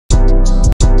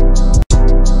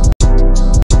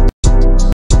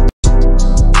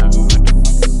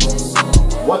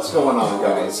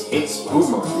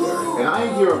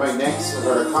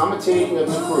commentating of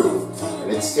the crew,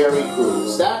 and it's Terry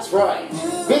Crews. That's right.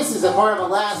 This is a part of the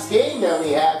last game that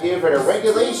we have here for the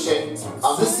regulation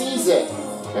of the season.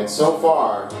 And so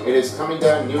far, it is coming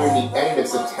down nearing the end of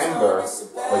September,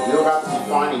 but you're about to be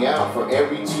finding out for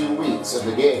every 2 weeks of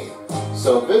the game.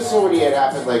 So this already had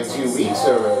happened like 2 weeks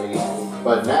already,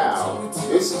 but now,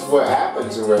 this is what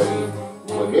happens already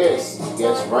when this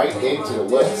gets right into the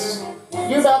list.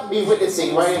 You're about to be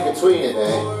witnessing right in between of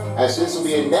it, as this will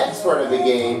be the next part of the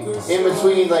game, in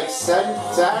between like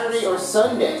Saturday or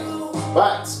Sunday.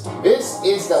 But this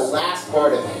is the last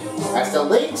part of it, as the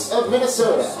Lynx of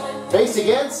Minnesota face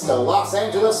against the Los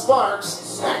Angeles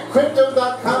Sparks at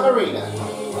Crypto.com Arena.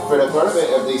 For the part of it,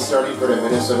 of the starting for the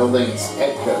Minnesota Lynx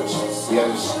head coach, we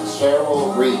have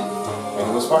Cheryl Reed. And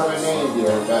it was part of a name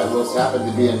here that was happened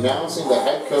to be announcing the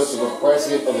head coach of the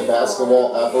president of the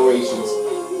basketball operations,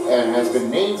 and has been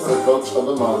named for the coach of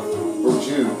the month for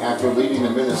June after leading the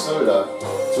Minnesota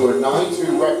to a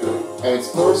 9-2 record and its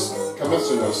first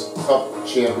Commissioner's Cup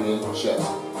championship.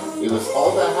 It was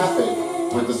all that happened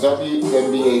with the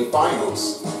WNBA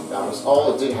finals. That was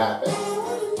all that did happen.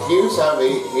 Here's how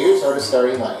the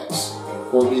starting lineups: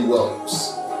 Courtney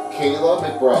Williams, Kayla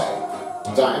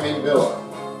McBride, Diamond Miller,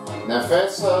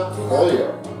 Nafessa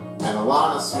Hoyer, and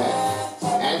Alana Smith.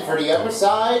 And for the other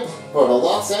side, for the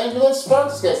Los Angeles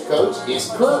Sparks head coach is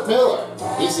Kurt Miller.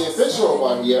 He's the official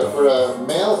one here for the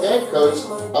male head coach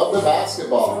of the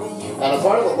basketball. And a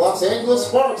part of the Los Angeles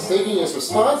Sparks taking his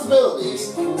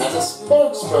responsibilities as a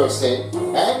spokesperson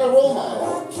and a role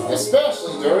model,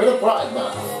 especially during the Pride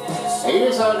Month.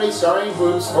 Here's how they starting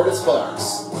groups for the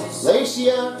Sparks: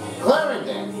 Lacia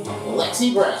Clarendon,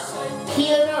 Lexi Brown,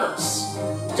 Kia Nurse,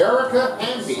 Derica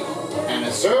Envy, and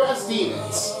Azura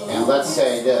Stevens. And let's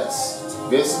say this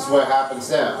is what happens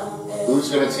now. Who's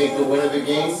going to take the win of the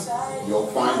game? You'll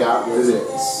find out what it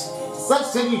is.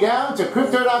 Let's send you down to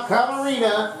Crypto.com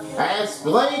Arena as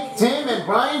Blake, Tim, and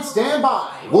Brian stand by.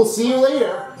 We'll see you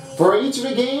later for each of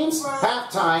the games,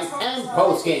 halftime, and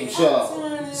post-game show.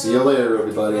 See you later,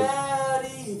 everybody. And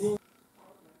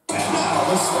now,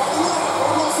 the starting lineup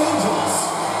for Los Angeles.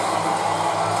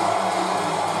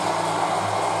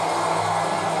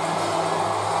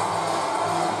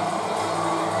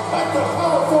 At the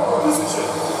power forward position,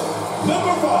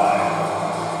 number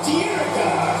 5, Derica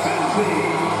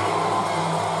Henry.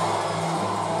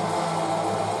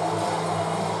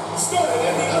 Starting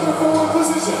at the other forward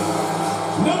position,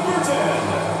 number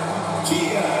 10,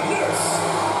 Kia Nurse.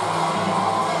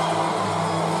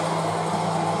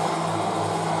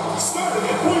 Starting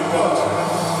at point guard,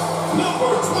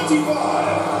 number 25,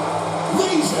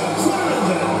 Lacia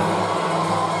Clarendon.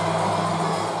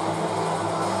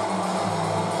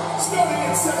 Starting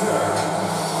at center,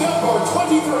 number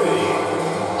 23,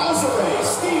 Azura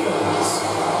Stevens.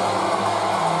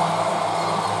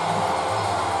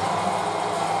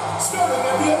 Starting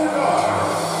at the other guard,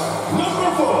 number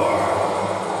 4,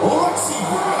 Lexi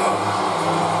Brown.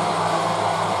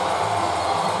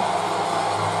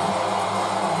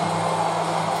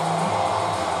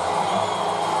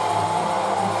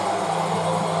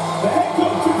 The head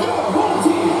coach of the home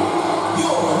team,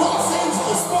 your Los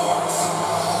Angeles Sparks.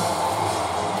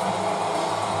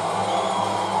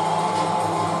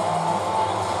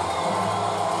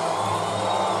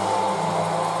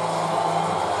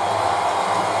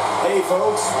 Hey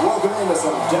folks, welcome into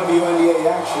some WNBA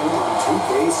action on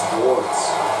 2K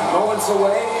Sports. Moments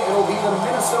away, it'll be the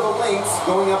Minnesota Lynx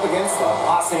going up against the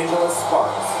Los Angeles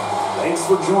Sparks. Thanks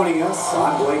for joining us.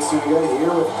 I'm Blake Suga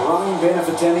here with Brian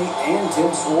Benefitemi and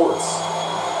Tim Swartz.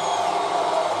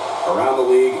 Around the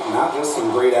league, not just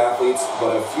some great athletes,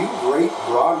 but a few great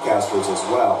broadcasters as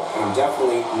well. And I'm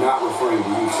definitely not referring to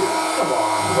you two. Come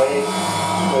on, Blake.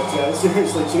 But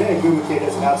seriously, Janelle Gumake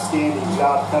does an outstanding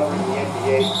job covering the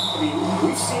NBA. I mean,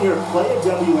 we've seen her play a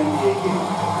WNBA game,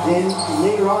 then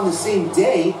later on the same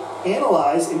day,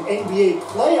 analyze an NBA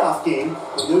playoff game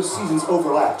when those seasons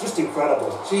overlap. Just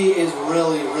incredible. She is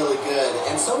really, really good.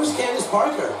 And so is Candace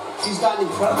Parker. She's got an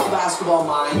incredible basketball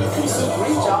mind and does a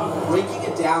great job of breaking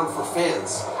it down for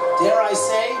fans. Dare I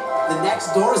say, the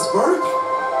next Doris Burke?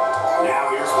 Now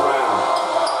here's Brown.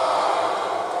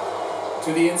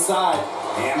 To the inside.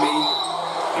 Hamby.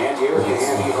 And Derica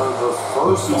Henry earned her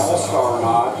first All-Star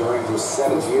nod during her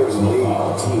 7th year in the league.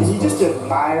 And you just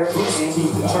admire Hamby's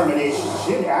determination.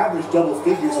 She didn't average double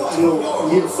figures until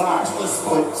year 5.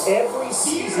 But every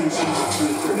season she's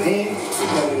improved her name,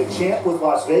 becoming a champ with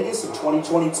Las Vegas in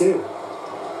 2022.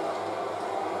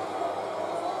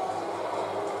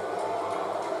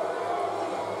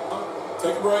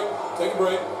 Take a break. Take a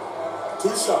break. 2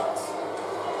 shots.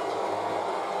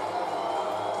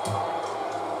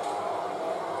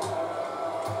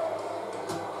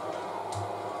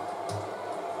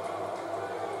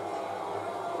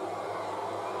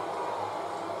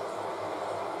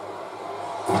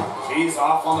 She's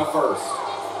off on the first.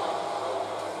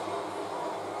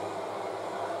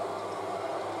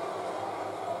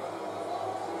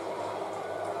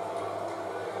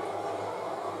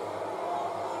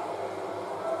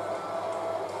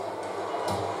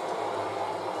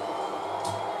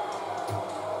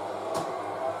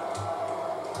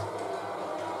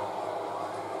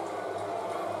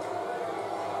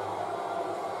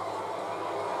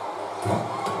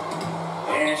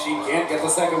 And she can't get the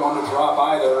second one to drop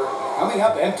either. Coming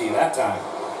up empty that time.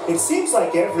 It seems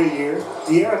like every year,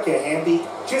 De'Erica Hamby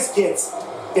just gets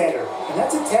better. And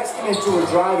that's a testament to her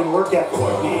drive and work ethic.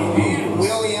 And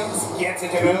Williams gets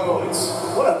it to go.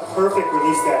 What a perfect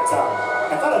release that time.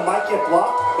 I thought it might get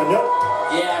blocked, but nope.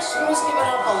 Yeah, she was giving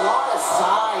up a lot of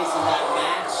size in that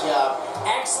matchup.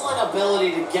 Excellent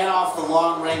ability to get off the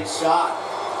long-range shot.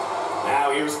 Now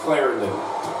here's Clarendon.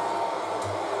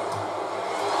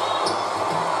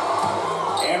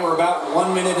 And we're about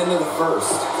 1 minute into the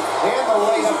first. And the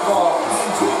layup falls.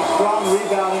 Strong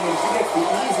rebounding, and she gets the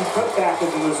easy putback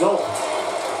as a result.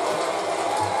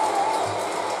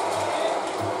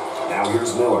 Now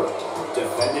here's Miller.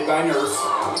 Defended by Nurse.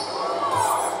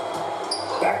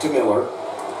 Back to Miller.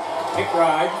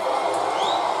 McBride.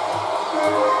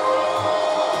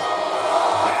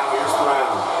 Now here's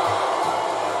Brown.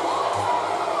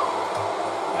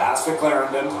 Pass to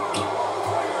Clarendon.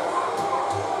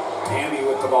 Hamby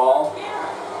with the ball.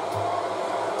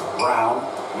 Brown.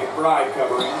 McBride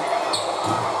covering.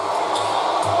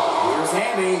 Here's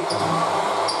Hamby.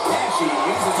 And she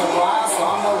uses the glass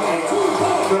on the way.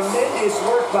 Tremendous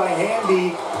work by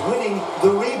Hamby, winning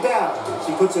the rebound.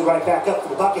 She puts it right back up to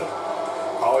the bucket.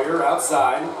 Collier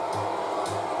outside.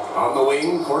 On the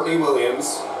wing, Courtney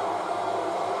Williams.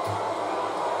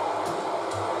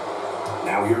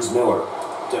 Now here's Miller.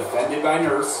 Defended by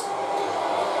Nurse.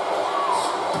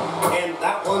 And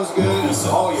that one's good.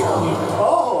 Collier.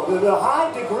 Oh, the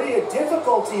high degree of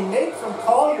difficulty made from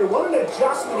Collier. What an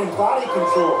adjustment in body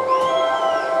control.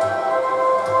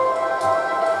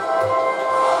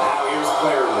 Now here's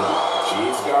Clarendon.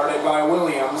 She's guarded by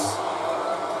Williams.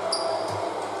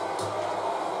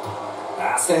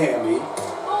 Pass to Hamby.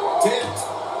 Tipped.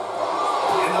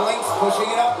 And the Lynx pushing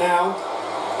it up now.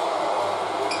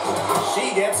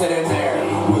 She gets it in there.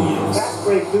 Fast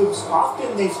break hoops,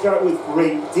 often they start with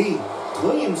great D.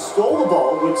 Williams stole the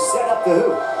ball, which set up the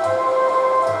hoop.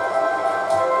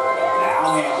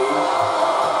 Now Hamby.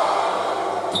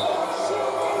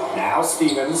 Now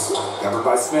Stevens, covered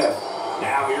by Smith.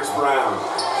 Now here's Brown.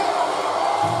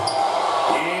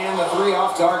 And the three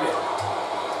off target.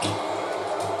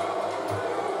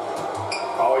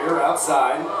 Collier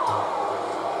outside.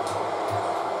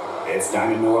 It's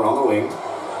Diamond Miller on the wing.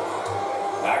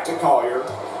 Back to Collier.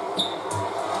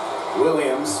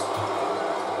 Williams.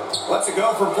 Lets it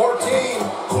go from 14.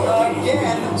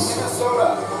 Again,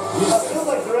 Minnesota. I feel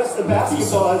like the rest of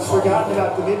basketball has forgotten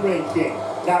about the mid-range game,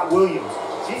 not Williams.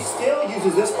 She still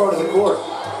uses this part of the court.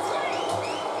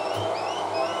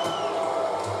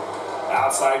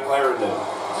 Outside Clarendon.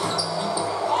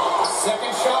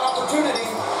 Second shot opportunity.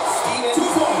 Stevens.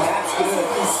 That's good.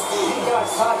 She got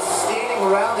caught standing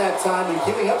around that time and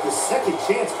giving up the second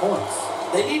chance points.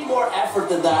 They need more effort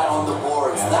than that on the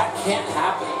boards. That can't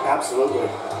happen. Absolutely.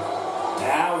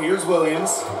 Now here's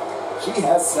Williams. She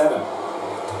has 7.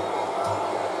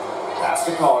 Pass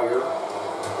to Collier.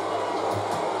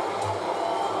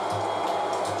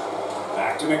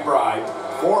 Back to McBride.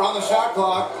 4 on the shot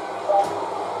clock.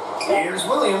 Here's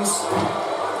Williams.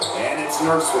 And it's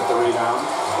Nurse with the rebound.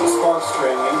 The Sparks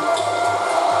trailing.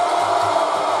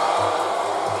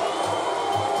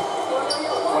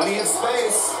 Plenty of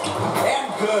space.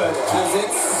 And good as it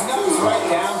snugs right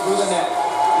down through the net.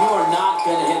 You are not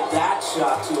going to hit that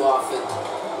shot too often.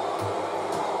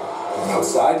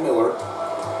 Outside Miller.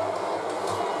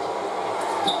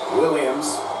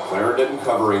 Williams. Clarendon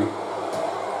covering.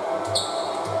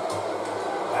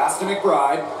 Pass to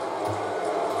McBride.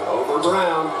 Over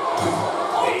Brown.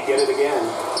 They get it again.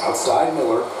 Outside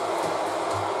Miller.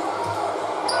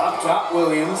 Up top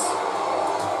Williams.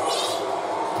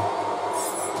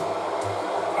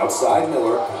 Outside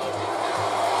Miller.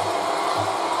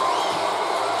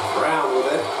 Brown with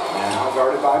it. Now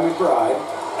guarded by McBride.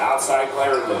 Outside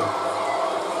Clarendon.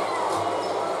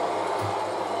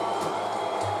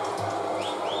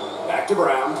 Back to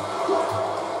Brown.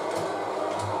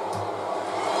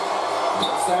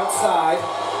 Just outside.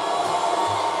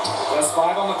 Just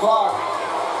 5 on the clock.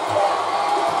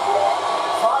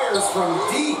 Fires from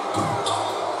deep.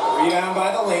 Rebound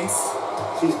by the Lynx.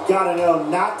 She's got to know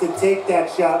not to take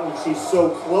that shot when she's so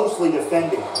closely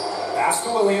defending. Pass to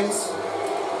Williams.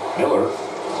 Miller.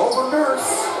 Over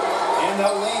Nurse. And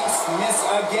the Lynx miss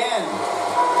again.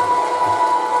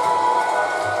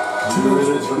 2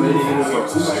 minutes remaining in the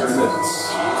first. 2 minutes.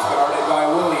 She's guarded by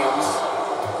Williams.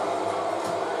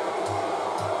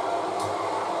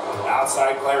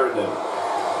 Outside Clarendon.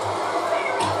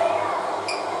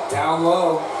 Down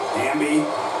low. Hamby.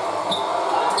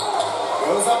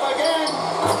 Goes up again.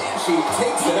 And she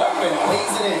takes it up and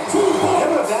lays it in.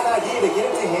 Never a bad idea to get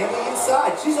it to Hamby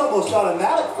inside. She's almost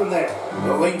automatic from there.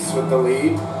 The Lynx with the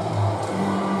lead.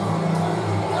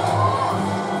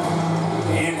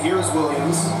 And here's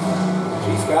Williams.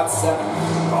 She's got 7.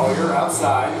 Collier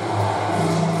outside.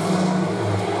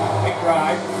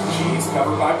 McBride. She's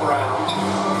covered by Brown.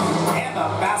 And the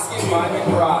basket by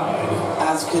McBride.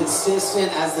 As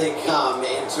consistent as they come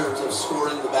in terms of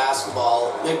scoring the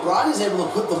basketball, McBride is able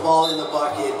to put the ball in the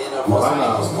bucket in a variety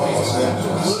of ways,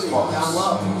 including down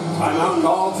low. Timeout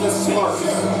called to Sparks.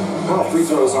 Well, free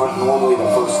throws aren't normally the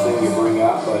first thing you bring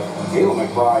up, but Kayla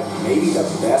McBride may be the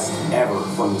best ever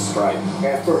from the stripe.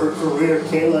 And for her career,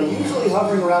 Kayla usually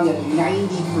hovering around that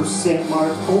 90%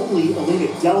 mark. Only Alina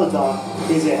Deladon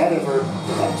is ahead of her.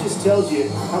 That just tells you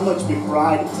how much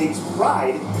McBride takes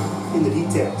pride in the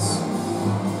details.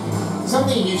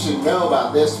 Something you should know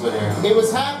about this winner. It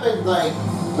was happened like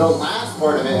the last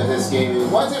part of this game. It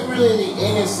wasn't really the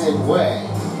innocent way.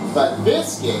 But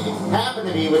this game happened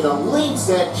to be with the Lynx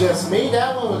that just made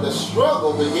that one with a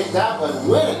struggle to get that one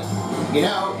winning. You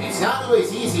know, it's not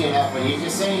always easy enough when you're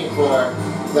just saying for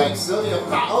like Sylvia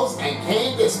Fowles and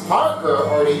Candace Parker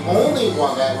are the only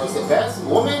one that was the best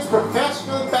women's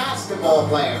professional basketball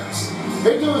players.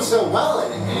 They're doing so well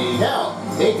in it, and you know,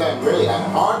 they've done really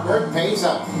hard work pays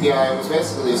off. Yeah, I was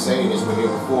basically saying this with you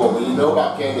before. When you know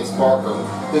about Candace Parker,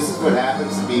 this is what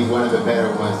happens to be one of the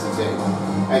better ones to take.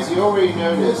 As you already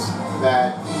noticed,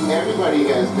 that everybody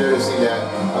has noticing that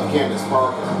of Candace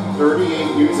Parker,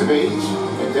 38 years of age,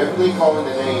 and definitely calling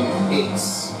the name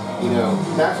Ace. You know,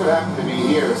 that's what happened to be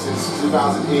here since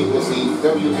 2008 was the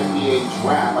WNBA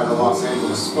draft by the Los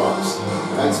Angeles Sparks.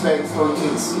 I spent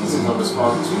 13 seasons on the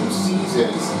Sparks, 2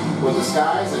 seasons with the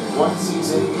Skies and 1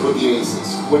 season with the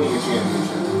Aces, winning a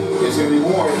championship. There's going to be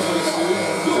more in 22,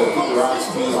 so keep your eyes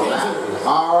peeled on that.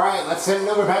 All right, let's send it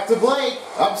over back to Blake,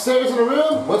 upstairs in the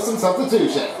room with some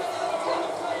substitution.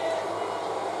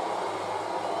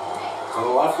 To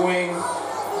the left wing.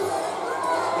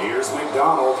 Here's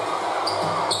McDonald.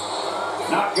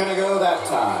 Not gonna go that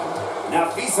time. Now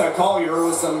Fisa Collier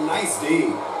with some nice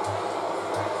D.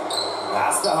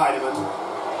 Pass to Heidemann.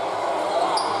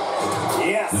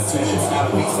 Yes, it's now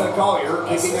Fisa Collier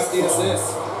picking up the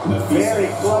assist. Very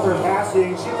clever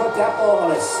passing. She put that ball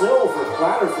on a silver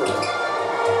platter for her.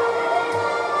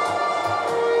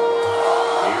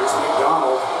 Here's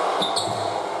McDonald.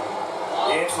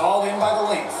 It's all in by the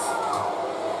Lynx.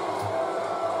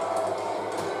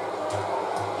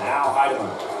 Now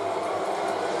Heidemann.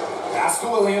 Pass to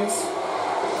Williams.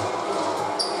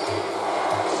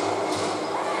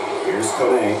 Here's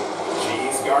Kone.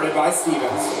 She's guarded by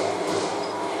Stevens.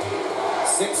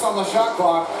 6 on the shot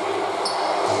clock.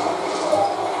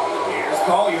 Here's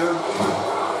Collier.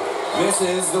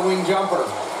 Misses the wing jumper.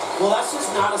 Well, that's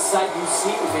just not a sight you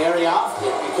see very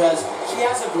often because she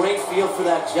has a great feel for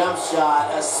that jump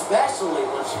shot, especially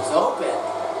when she's open.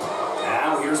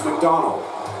 Now here's McDonald.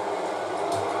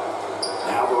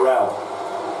 Now Burrell.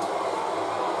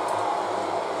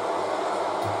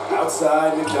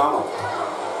 Outside McDonald.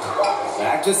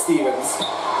 Back to Stevens.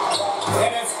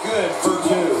 And it's good for 2.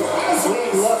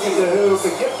 Clean look at the hoop,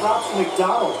 and get props to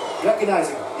McDonald,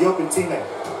 recognizing the open teammate.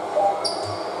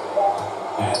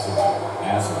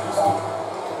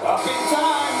 Up in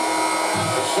time.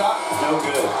 The shot is no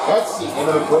good. That's the end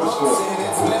of the first quarter.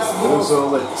 Minnesota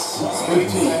Lynx. Good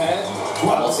team ahead.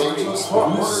 Los Angeles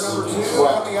Sparks. Quarter number 2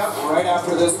 coming up right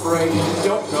after this break.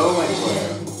 Don't go anywhere.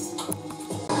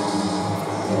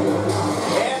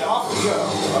 And off we go.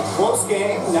 A close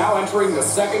game now entering the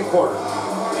second quarter.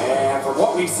 And from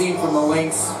what we've seen from the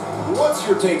Lynx, what's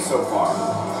your take so far?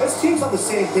 This team's on the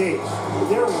same page.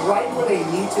 They're right where they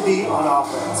need to be on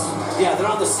offense. Yeah, they're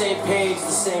on the same page, the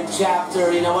same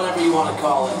chapter, you know, whatever you want to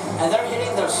call it. And they're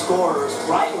hitting their scorers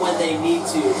right when they need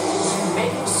to,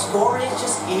 making scoring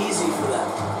just easy for them.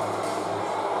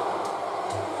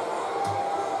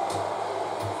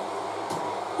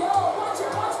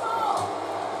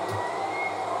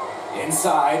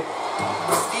 Inside.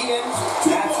 Stevens,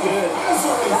 that's good.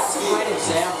 That's a great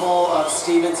example of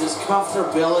Stevens'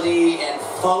 comfortability and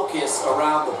focus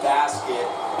around the basket.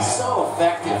 So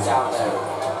effective down there.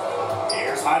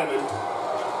 Here's Heidemann.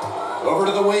 Over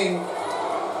to the wing.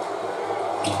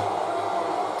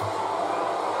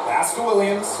 Pass to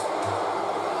Williams.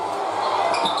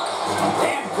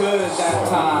 And good that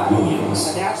time.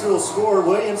 A natural scorer,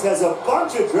 Williams has a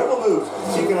bunch of dribble moves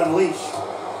she can unleash.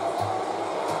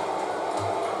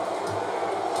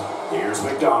 Here's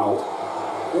McDonald.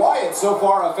 Wyatt so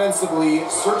far offensively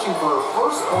searching for her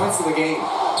first points of the game.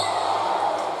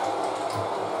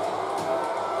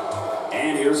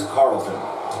 And here's Carlton.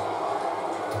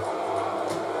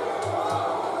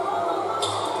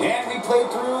 And we played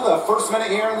through the first minute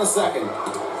here in the second.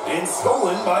 And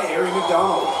stolen by Ari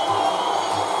McDonald.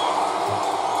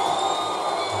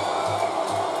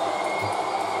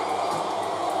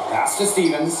 Pass to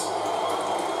Stevens.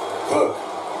 Cook.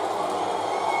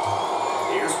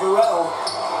 Here's Burrell.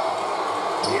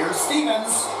 Here's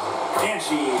Stevens. And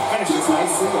she finishes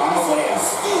nicely on the layup.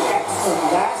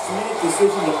 Excellent last-minute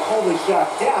decision to pull the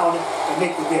shot down and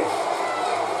make the dish.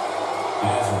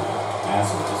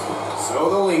 So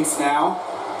the Lynx now.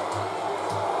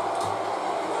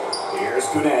 Here's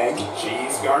Kune.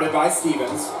 She's guarded by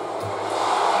Stevens.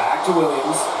 Back to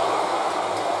Williams.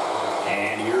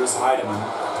 And here's Heidemann.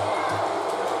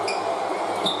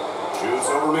 Shoots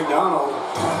over McDonald.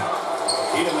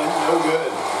 Heidemann, no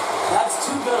good. That's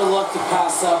too good a look to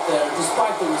pass up there,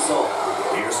 despite the result.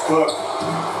 Here's Cook.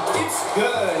 It's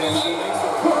good, and she makes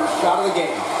the first shot of the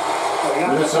game.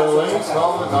 Minnesota Lynx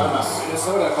call the timeout.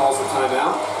 Minnesota calls a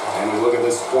timeout. And we look at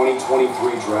this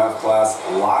 2023 draft class.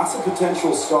 Lots of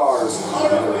potential stars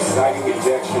and an exciting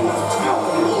injection of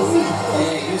talent in the league.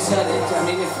 Yeah, you said it. I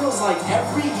mean, it feels like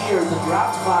every year the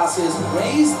draft classes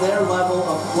raise their level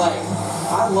of play.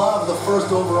 I love the first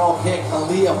overall pick,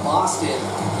 Aaliyah Boston.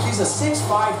 She's a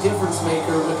 6'5" difference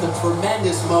maker with a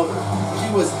tremendous motor. She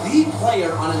was the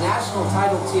player on a national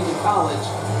title team in college,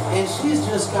 and she's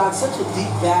just got such a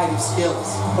deep bag of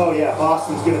skills. Oh yeah,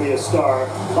 Boston's going to be a star.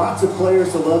 Lots of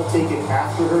players to love taking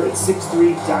after her. At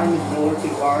 6'3", Diamond Miller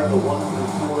can guard the 1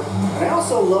 through 4. And I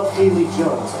also love Haley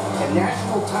Jones, a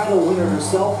national title winner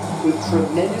herself with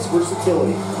tremendous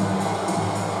versatility.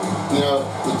 You know,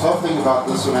 the tough thing about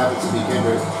this one happens to be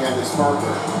Candace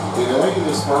Parker. They elected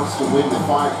the Sparks to win their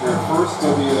first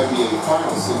WNBA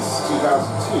Finals since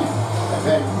 2002. And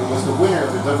then it was the winner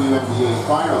of the WNBA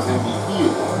Finals MVP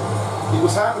award. It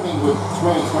was happening with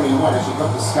 2021 as she got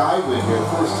the Sky win her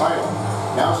first title.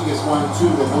 Now she gets one of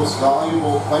two of the most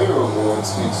valuable player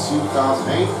awards in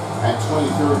 2008 and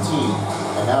 2013.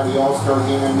 And now the All-Star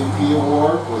Game MVP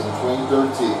award was in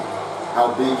 2013.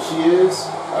 How big she is,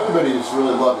 everybody is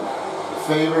really loving it. The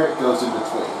favorite goes in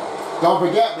between. Don't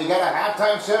forget, we got a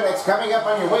halftime show that's coming up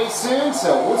on your way soon,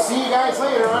 so we'll see you guys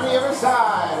later on the other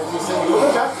side. As you say,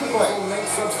 we'll just play. We'll make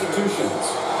substitutions.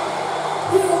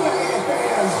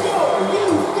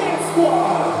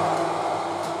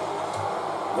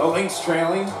 The Lynx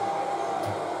trailing.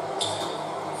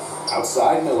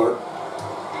 Outside Miller.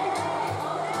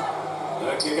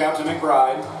 The kick out to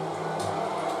McBride.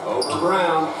 Over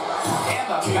Brown. And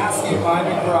the basket by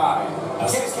McBride.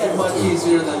 Kicks get much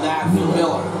easier than that for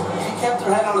Miller. She kept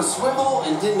her head on a swivel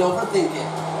and didn't overthink it.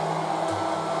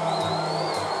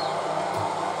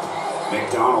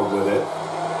 McDonald with it.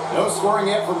 No scoring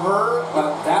yet from her,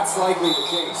 but that's likely the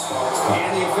case.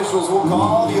 And the officials will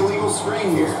call the illegal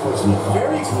screen here.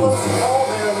 Very close call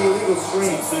there on the illegal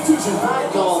screen. I'd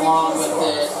go along with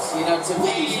it. You know, to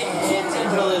me, it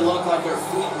didn't really look like her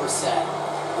feet were set.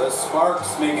 The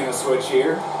Sparks making a switch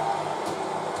here.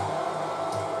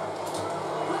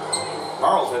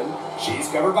 Carlton, she's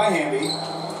covered by Hamby.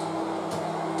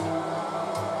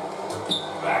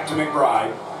 Back to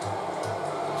McBride.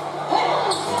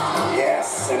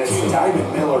 Yes, and it's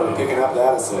Diamond Miller picking up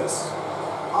that assist.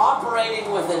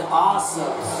 Operating with an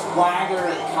awesome swagger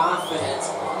and confidence,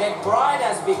 McBride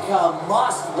has become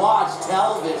must-watch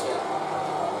television.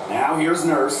 Now here's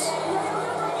Nurse.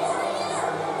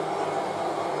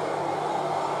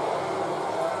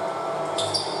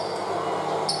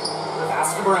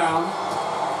 Pass to Brown.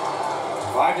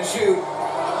 5 to shoot.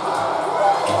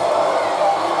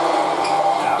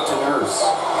 Out to Nurse.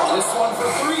 This one for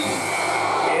 3.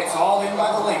 It's all in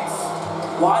by the Lynx.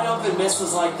 Wide open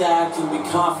misses like that can be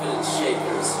confidence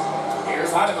shakers. Here's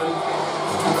Heidemann.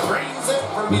 Brings it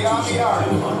from beyond the arc.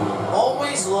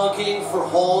 Always looking for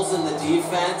holes in the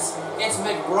defense, it's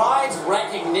McBride's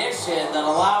recognition that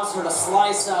allows her to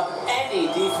slice up any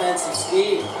defensive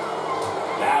scheme.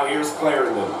 Now here's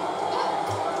Clarendon.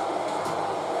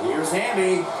 Here's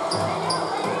Hamby.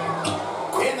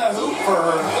 In the hoop for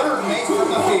her third make from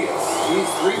the field. She's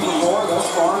 3 for 4 thus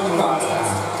far in the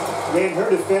contest. Ran her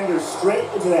defender straight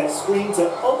into that screen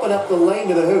to open up the lane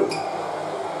to the hoop.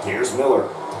 Here's Miller.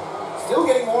 Still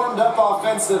getting warmed up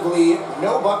offensively.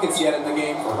 No buckets yet in the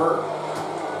game for her.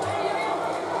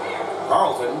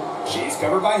 Carlton. She's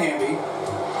covered by Hamby.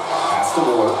 Pass to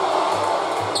Miller.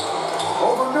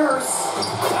 Over Nurse.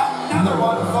 Another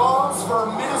one falls for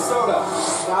Minnesota.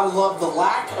 Gotta love the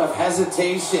lack of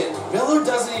hesitation. Miller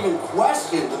doesn't even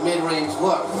question the mid-range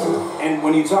look. And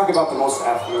when you talk about the most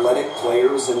athletic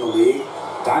players in the league,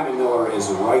 Diamond Miller is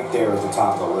right there at the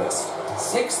top of the list.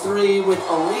 6'3" with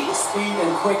elite speed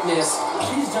and quickness.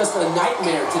 She's just a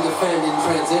nightmare to defend in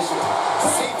transition.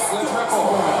 Sinks the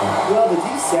triple. Well, the D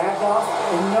sagged off,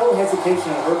 and no hesitation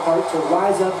on her part to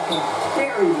rise up and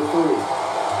bury the three.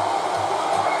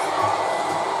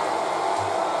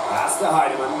 Pass to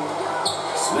Heidemann.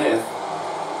 Smith.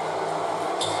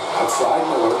 Outside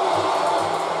Miller.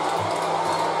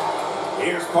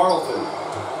 Here's Carlton.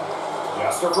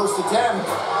 Just her first attempt.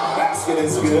 Basket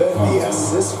is good. The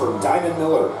assist for Diamond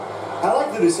Miller. I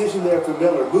like the decision there for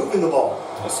Miller, moving the ball.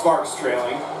 The Sparks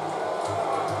trailing.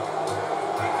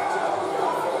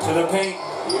 To the paint.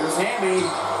 Here's Hammy.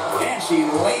 And she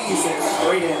lays it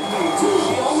straight in.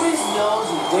 She always knows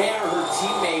where her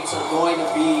teammates are going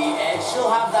to be, and she'll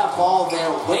have that ball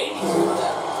there waiting for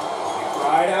them.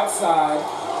 Right outside.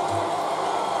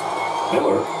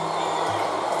 Miller.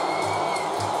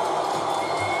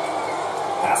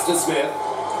 Pass to Smith.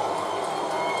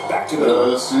 Back to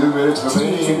Miller. 2 minutes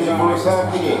remaining in the first half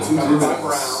of the game. 2 minutes.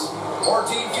 Brown.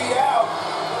 14 feet out.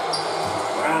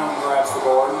 Brown grabs the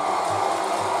board.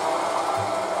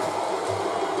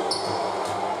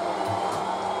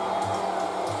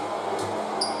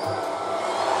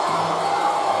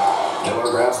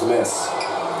 Miller grabs the miss.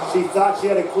 She thought she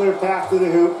had a clear path to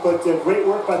the hoop, but great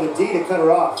work by the D to cut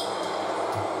her off.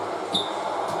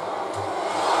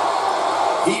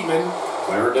 Heedman,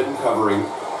 Clarendon covering.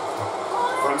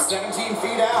 From 17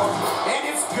 feet out, and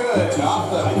it's good. Off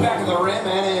the back of the rim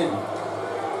and in.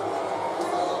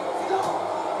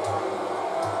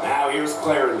 Now here's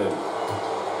Clarendon.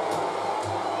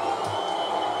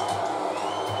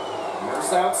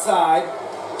 Nurse outside.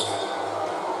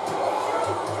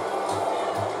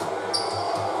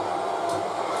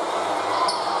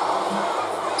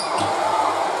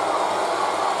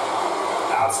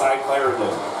 Outside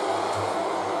Clarendon.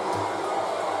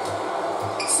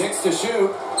 6 to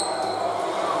shoot.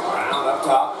 Brown up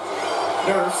top.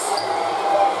 Nurse.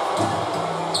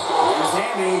 Here's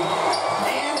Hammy.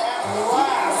 And at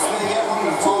last, they get one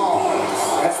to fall.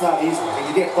 That's not easy. When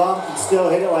you get bumped and still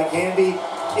hit it like Hamby,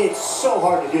 it's so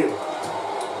hard to do.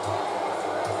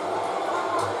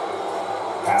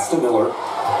 Pass to Miller.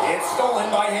 It's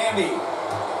stolen by Hamby.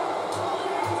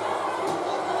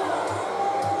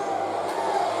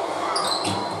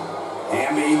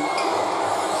 Hamby.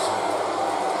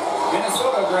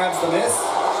 Minnesota grabs the miss.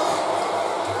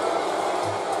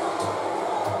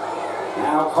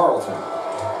 Now Carlton.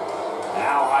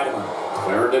 Now Heidemann.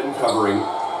 Clarendon covering.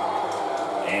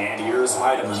 And here's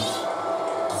Heidemann.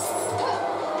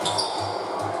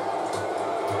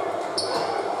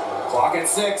 Clock at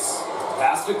 6.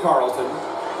 Pass to Carlton.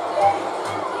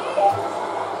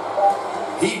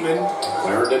 Heedman.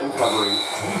 Clarendon covering.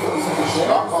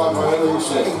 Shot clock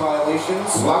violation.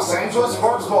 Violations. Los Angeles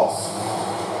Sparks ball.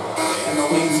 And the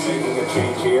Lynx making a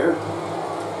change here.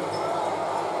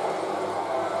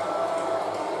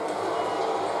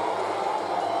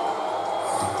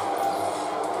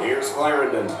 Here's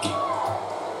Clarendon.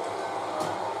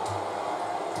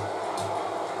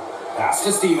 Pass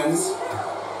to Stevens.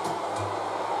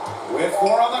 With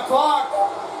 4 on the clock.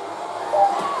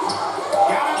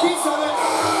 Got a piece of it.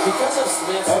 Because of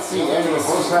Smith's That's the end of the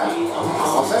first half.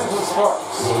 Los Angeles Sparks.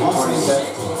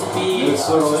 47.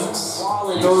 Minnesota Lynx.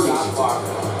 30.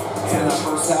 And the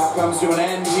first half comes to an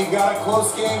end. We've got a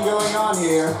close game going on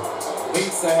here.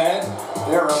 Lynx ahead.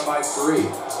 They're up by 3.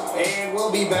 And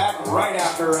we'll be back right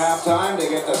after halftime to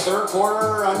get the third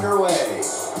quarter underway.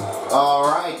 All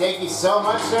right, thank you so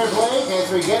much, Sir Blake,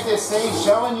 as we get this thing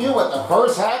showing you what the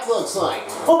first half looks like.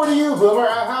 Over to you, Boomer.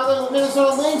 How the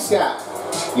Minnesota Lynx got?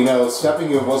 You know,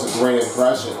 stepping in was a great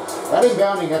impression. That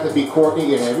inbounding had to be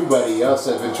Courtney and everybody else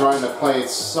that's been trying to play it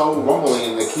so rumbly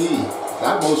in the key.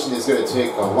 That motion is going to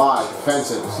take a lot of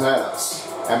defensive setups.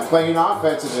 And playing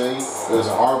offensively is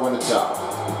a hard one to top.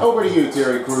 Over to you,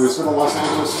 Terry Crews, for the Los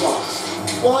Angeles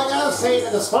Sparks. Well, I gotta say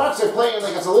that the Sparks are playing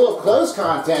like it's a little close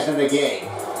content in the game.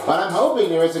 But I'm hoping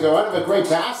there is a run of a great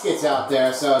baskets out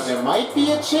there, so there might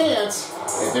be a chance.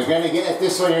 If they're going to get it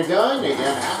this when you're done, they're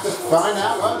going to have to find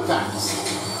out what times.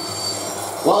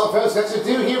 Well, folks, that's it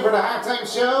do here for the halftime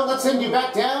show. Let's send you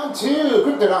back down to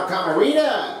Crypto.com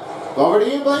Arena. Over to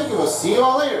you, Blake, and we'll see you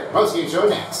all later. Post-game show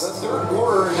next. The third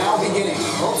quarter now beginning.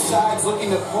 Both sides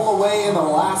looking to pull away in the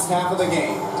last half of the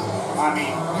game. I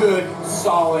mean, good,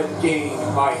 solid game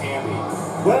by Hamby.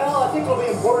 Well, I think it'll be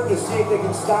important to see if they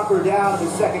can stop her down in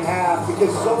the second half,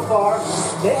 because so far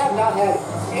they have not had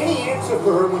any answer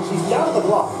for her when she's down on the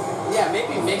block. Yeah,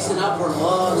 maybe mixing up her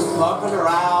looks, bumping her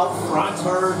out, front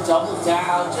her, double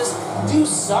down. Just do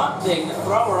something to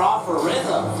throw her off her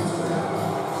rhythm.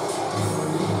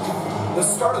 The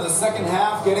start of the second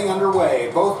half getting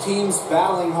underway. Both teams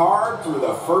battling hard through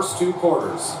the first 2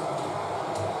 quarters.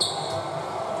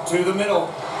 To the middle.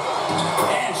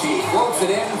 And she floats it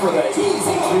in for the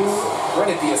easy 2.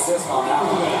 Credit the assist on that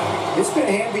one. It's been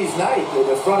Hamby's night.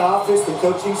 The front office, the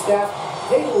coaching staff,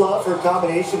 they love her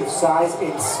combination of size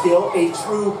and skill, a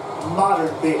true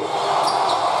modern big.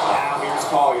 Now here's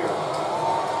Collier.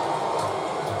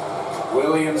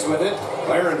 Williams with it.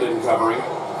 Clarendon covering.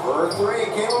 For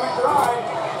 3, Kayla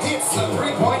McBride hits the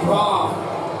 3-point bomb.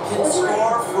 Can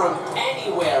score from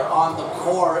anywhere on the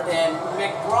court, and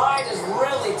McBride has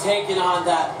really taken on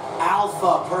that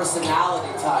alpha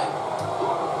personality type.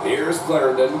 Here's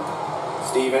Clarendon.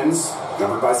 Stevens,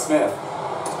 covered by Smith.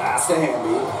 Pass to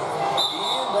Hamby.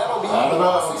 And that'll be out of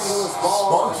bounds.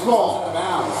 Sparks ball. Out of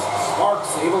bounds.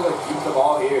 Sparks able to keep the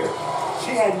ball here.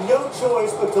 She had no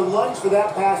choice but to lunge for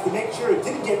that pass to make sure it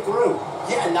didn't get through.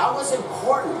 Yeah, and that was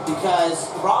important because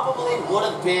probably would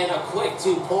have been a quick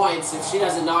 2 points if she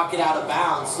doesn't knock it out of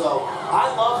bounds. So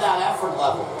I love that effort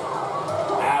level.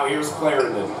 Now here's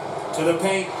Clarendon. To the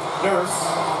paint. Nurse.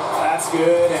 That's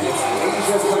good, and it's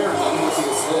Asia Clarendon with the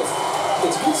assist.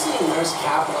 It's good seeing Nurse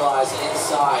capitalize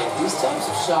inside. These types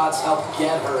of shots help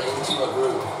get her into a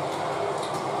groove.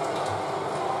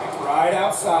 Right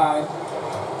outside.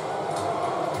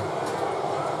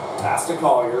 Pass to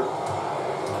Collier.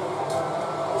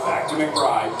 Back to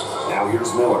McBride. Now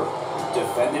here's Miller.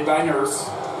 Defended by Nurse.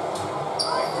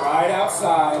 McBride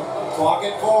outside. Clock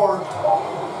at 4.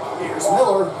 Here's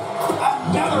Miller.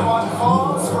 Another one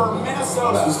falls for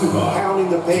Minnesota.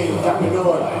 Pounding the paint, down to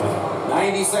Miller.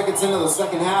 90 seconds into the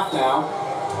second half now.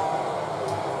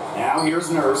 Now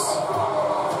here's Nurse.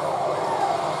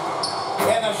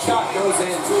 And the shot goes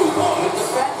in. The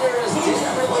defenders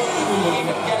didn't really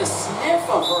even get a sniff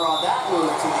of her on that move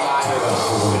to the iron.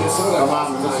 Come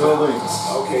on, Minnesota Lynx.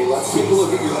 Okay, let's take a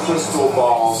look at your crystal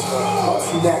ball.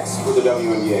 What's next for the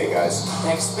WNBA, guys?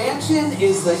 Expansion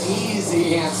is the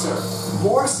easy answer.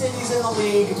 More cities in the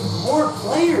league, more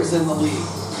players in the league.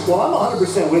 Well, I'm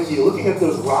 100% with you. Looking at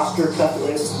those roster cut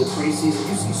lists in the preseason,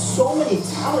 you see so many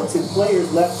talented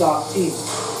players left off teams.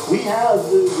 We have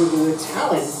the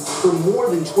talent for more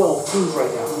than 12 teams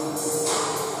right now.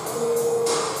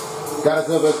 Got to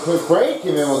go to a quick break,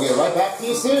 and then we'll get right back to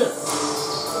you soon.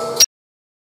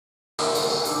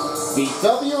 The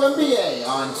WNBA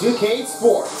on 2K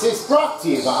Sports is brought to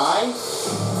you by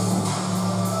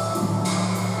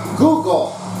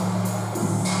Google,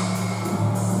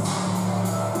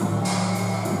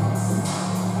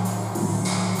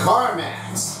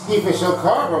 CarMax, the official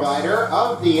car provider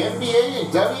of the NBA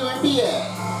and WNBA,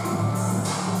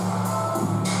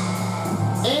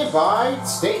 and by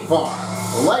State Farm.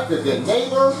 Like a good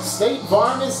neighbor, State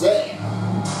Farm is there.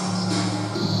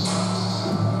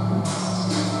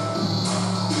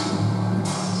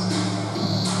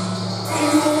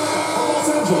 Los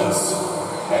Angeles,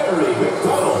 Harry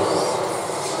McDonald.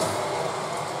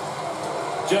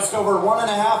 Just over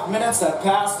 1.5 minutes have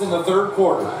passed in the third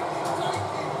quarter.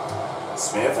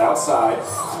 Smith outside.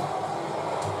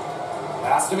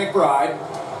 Pass to McBride.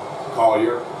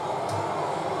 Collier.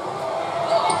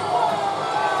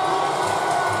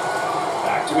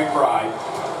 Back to McBride.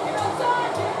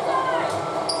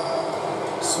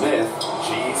 Smith.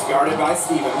 She's guarded by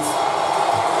Stevens.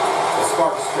 The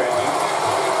Sparks trailing.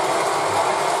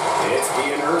 It's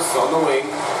Dia Nurse on the wing.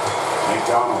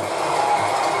 McDonald.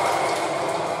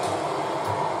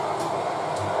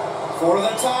 For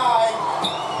the tie.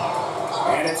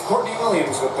 And it's Courtney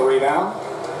Williams with the rebound.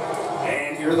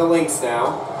 And here are the Lynx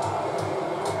now.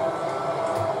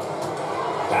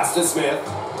 Pass to Smith.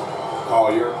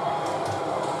 Collier.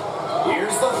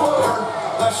 Here's the floater.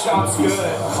 The shot's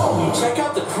good. Check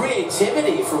out the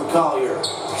creativity from Collier.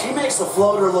 She makes the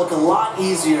floater look a lot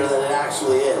easier than it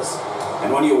actually is.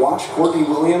 And when you watch Courtney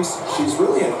Williams, she's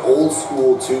really an old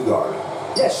school two-guard.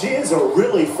 Yeah, she is a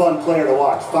really fun player to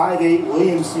watch. 5'8",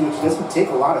 Williams, she doesn't take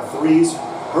a lot of threes.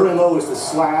 Her MO is to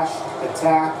slash,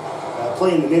 attack,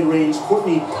 play in the mid-range.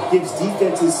 Courtney gives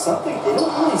defenses something they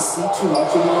don't really see too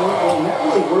much anymore, and that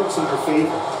really works in her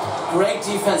favor. Great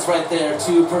defense right there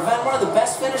to prevent one of the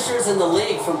best finishers in the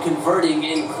league from converting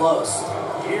in close.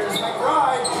 Here's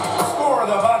McBride. Score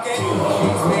the bucket.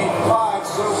 She's made 5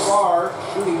 so far,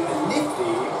 shooting a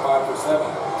nifty 5 for 7.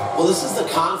 Well, this is the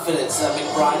confidence that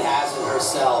McBride has in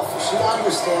herself. She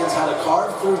understands how to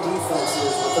carve through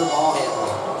defenses with her ball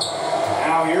handling.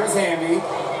 Now here's Hamby.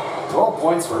 12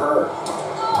 points for her.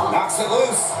 Knocks it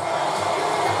loose.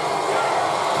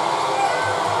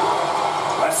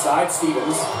 Inside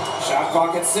Stevens. Shot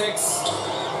clock at 6.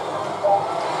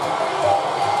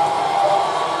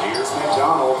 Here's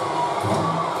McDonald.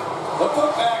 The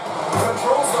putback.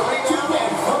 Controls the rebound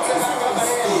and puts it back up and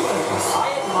in.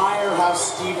 I admire how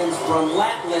Stevens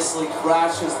relentlessly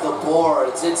crashes the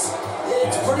boards. It's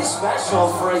pretty special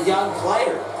for a young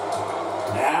player.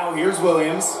 Now here's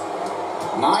Williams.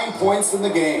 9 points in the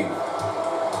game.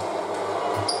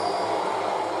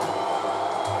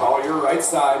 Collier right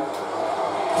side.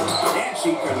 And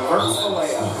she converts the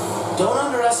layup. Don't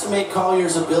underestimate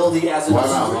Collier's ability as a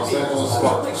Los Angeles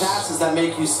Sparks. passes that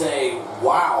make you say,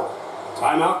 wow.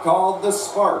 Timeout called the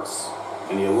Sparks.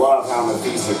 And you love how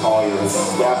Nafisa Collier has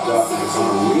stepped up and become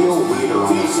a real leader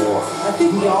on the floor. I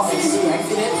think we all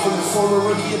expected it from the former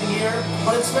Rookie of the Year,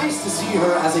 but it's nice to see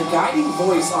her as a guiding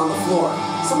voice on the floor.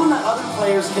 Someone that other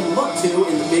players can look to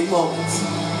in the big moments.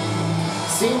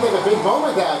 Seemed like a big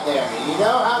moment out there. You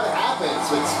know how that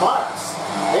happens with Sparks.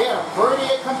 They are pretty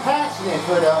compassionate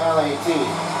for the LA team.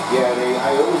 Yeah,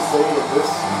 I always say that this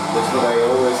is what I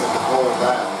always have to call it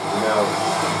that. You know,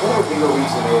 one of the bigger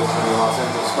reason is for the Los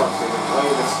Angeles Sparks, they've been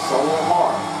playing this so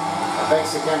hard. And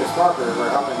thanks to Candace Parker for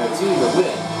helping the team to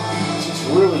win. She's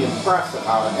really impressed at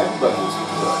how everybody's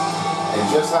been good. And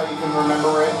just how you can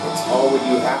remember it, it's all what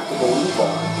you have to believe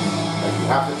on. Like you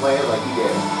have to play it like you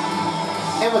did.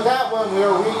 And with that one, we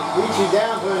are reaching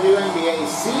down to a new NBA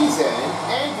season,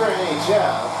 and for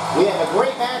NHL, we have a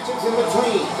great matchups in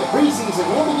between. The preseason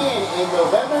will begin in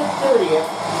November 30th,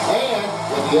 and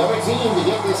with the other team to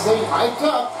get this thing hyped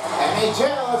up,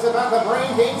 NHL is about to bring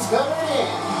things coming in.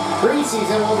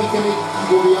 Preseason will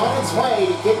be on its way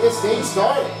to get this thing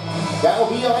started. That will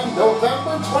be on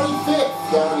November 25th,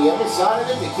 down the other side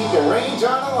of it to keep the range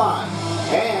on the line.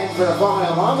 And for the following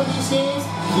along with these games,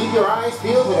 keep your eyes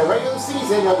peeled for the regular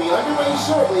season. They'll be underway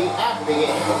shortly after the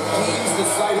game. Teams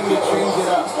deciding to change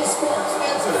it up.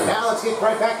 Now let's get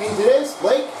right back into this.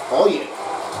 Blake, all you.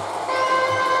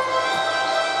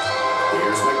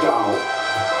 Here's McDonald.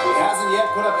 He hasn't yet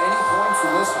put up any points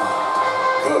in this one.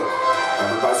 Cook,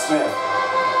 covered by Smith.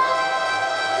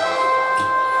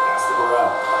 Pass to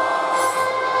Burrell.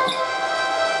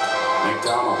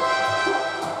 McDonald.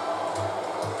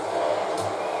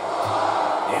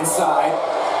 Inside.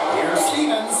 Here's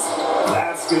Stevens.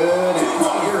 That's good. And it's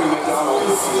Gary McDonald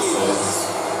with the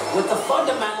assist. With the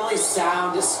fundamentally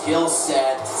sound skill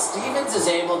set, Stevens is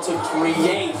able to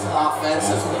create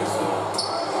offensively.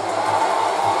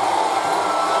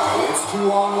 It's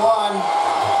 2-on-1.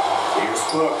 Here's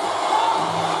Cook.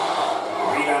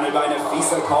 Rebounded by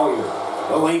Nafisa Collier.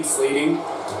 The Lynx leading.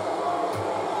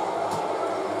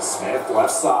 Smith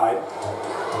left side.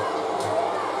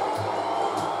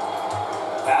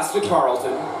 Pass to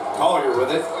Carlton. Collier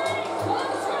with it.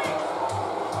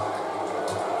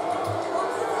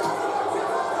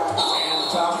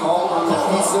 And foul called on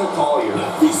Nafisa Collier.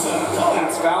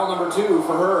 That's foul number 2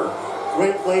 for her.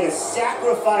 Great play to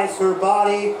sacrifice her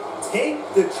body,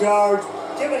 take the charge,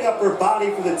 giving up her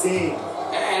body for the team.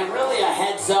 And really a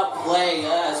heads-up play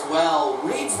as well.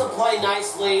 Reads the play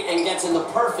nicely and gets in the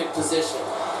perfect position.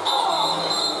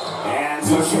 And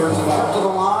so she returns to the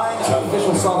line.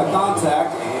 Official saw the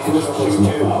contact and it was 2.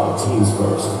 Teams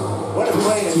first. What a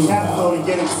play to tap mode and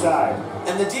get inside.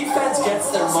 And the defense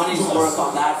gets their money's worth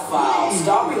on that foul,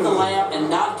 stopping the layup and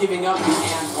not giving up the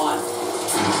and one.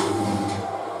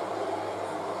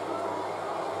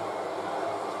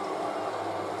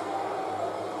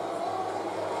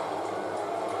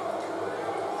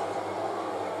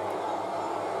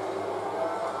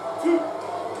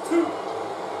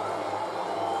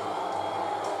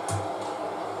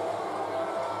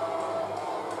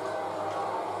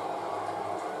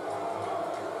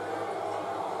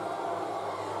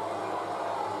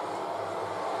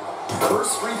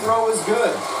 First free throw is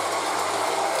good.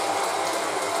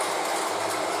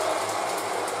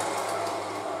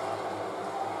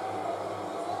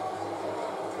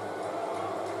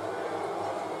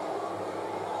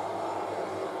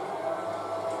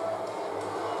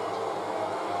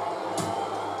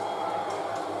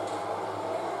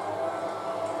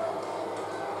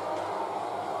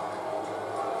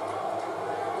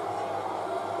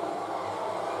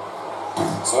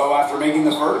 So after making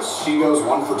the first, she goes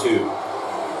 1 for 2.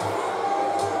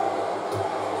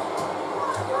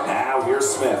 Now here's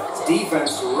Smith.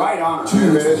 Defense right on her.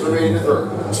 2 minutes remaining in the third.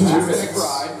 2 minutes.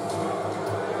 McBride.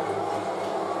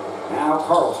 Now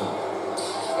Carlton.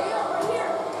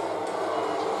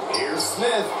 Here's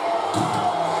Smith.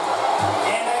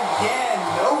 And again,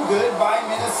 no good by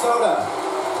Minnesota.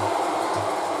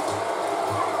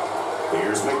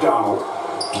 Here's McDonald.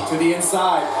 To the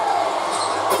inside.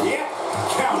 Yep,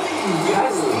 Counting.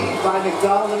 Nice lead by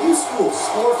McDonald. A new school,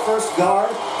 score first guard.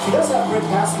 She does have great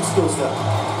passing skills though.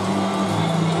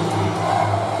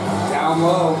 Down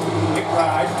low.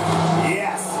 McBride.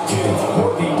 Yes.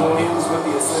 Courtney Williams with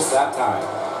the assist that time.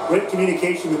 Great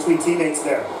communication between teammates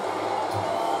there.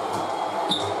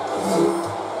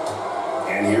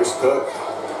 And here's Cook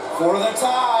for the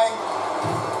tie.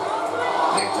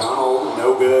 McDonald,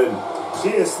 no good. She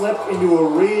has slipped into a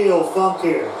real funk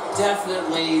here.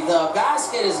 Definitely. The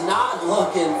basket is not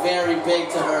looking very big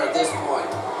to her at this point.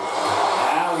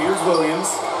 Now here's Williams.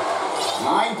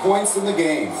 9 points in the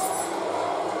game.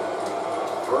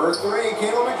 For three,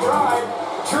 Kayla McBride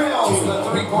drills the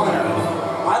three-pointer.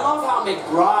 I love how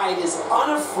McBride is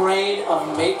unafraid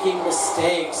of making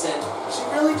mistakes, and she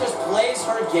really just plays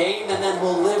her game and then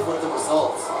will live with the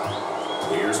results.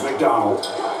 Here's McDonald.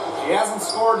 She hasn't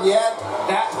scored yet.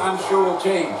 That, I'm sure, will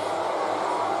change.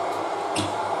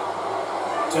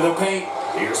 To the paint.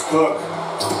 Here's Cook.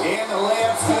 And the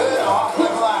layup's good off the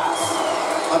glass.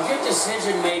 A good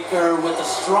decision maker with a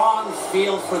strong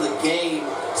feel for the game.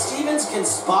 Stevens can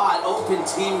spot open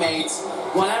teammates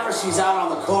whenever she's out on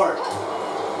the court.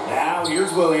 Now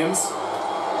here's Williams.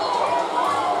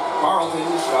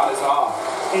 Carlton's shot is off.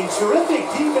 And terrific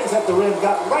defense at the rim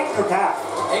got right in her path.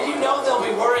 And you know they'll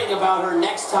be worrying about her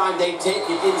next time they take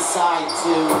it inside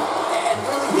too. And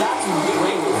really that's what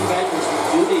great defenders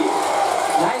will do.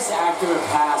 Nice accurate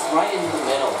pass right into the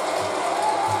middle.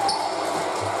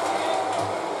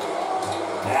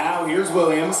 Now here's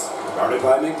Williams, guarded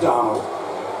by McDonald.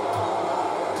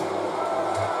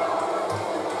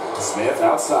 Smith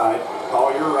outside.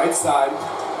 Collier right side.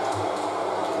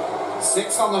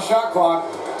 6 on the shot clock.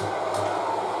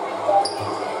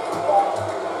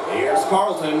 Here's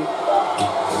Carlton.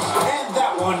 And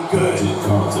that one good.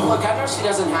 Look, I know she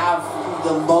doesn't have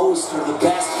the most or the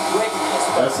best quickness.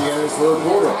 That's the end of the third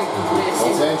quarter.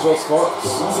 Los Angeles Sparks, The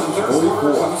third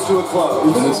quarter 44. comes to a close.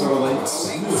 Minnesota Lynx,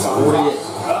 48.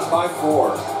 Up by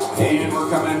 4. And we're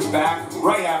coming back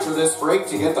right after this break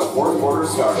to get the fourth quarter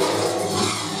started.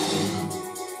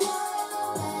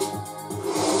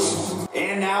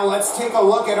 And now let's take a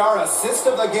look at our assist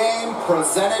of the game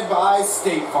presented by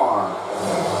State Farm.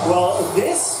 Well,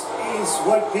 this is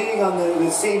what being on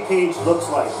the same page looks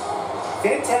like.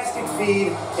 Fantastic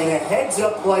feed and a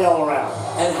heads-up play all around.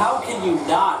 And how can you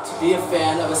not be a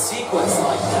fan of a sequence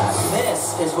like that?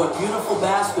 This is what beautiful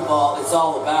basketball is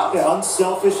all about. Yeah,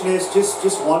 unselfishness,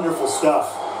 just wonderful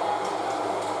stuff.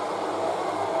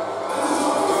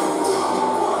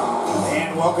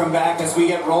 And welcome back as we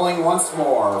get rolling once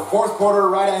more. Fourth quarter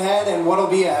right ahead and what'll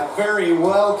be a very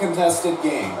well-contested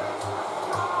game.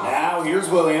 Now here's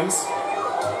Williams.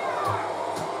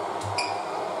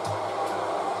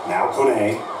 Now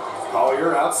Kone.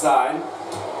 Collier outside.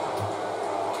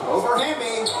 Over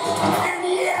Hamby. And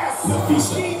yes!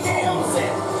 She nails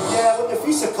it! Yeah, with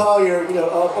Nafisa Collier, you know,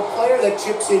 a player that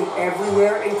chips in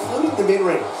everywhere, including the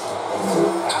mid-range.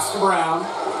 Pass to Brown.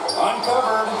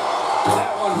 Uncovered.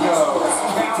 That one goes.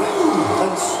 Count it.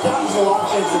 Unstoppable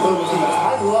offense of both teams.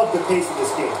 I love the pace of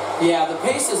this game. Yeah, the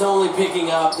pace is only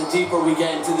picking up the deeper we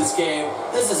get into this game.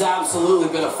 This has absolutely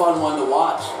been a fun one to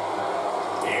watch.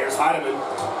 Here's Heidemann.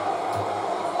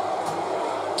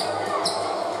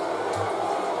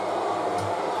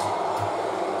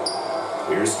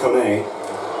 Here's Kone.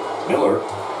 Miller,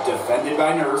 defended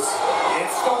by Nurse.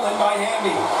 It's stolen by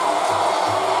Hamby.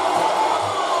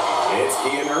 It's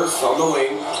Kia Nurse on the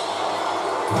wing.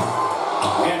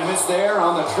 And a miss there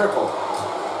on the triple.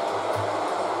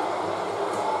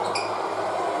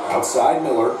 Outside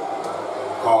Miller.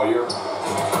 Collier.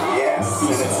 Yes,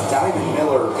 and it's Diamond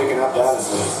Miller picking up that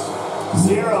assist.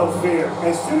 Zero fear.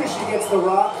 As soon as she gets the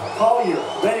rock, Collier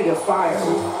ready to fire.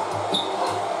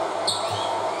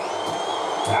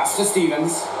 Pass to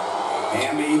Stevens.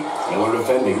 Hamby, Miller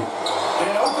defending.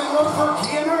 An open look for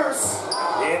Kia Nurse.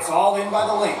 It's all in by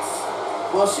the Lynx.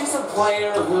 Well, she's a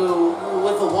player who,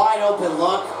 with a wide open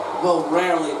look, will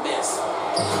rarely miss.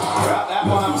 Got that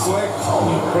one up quick.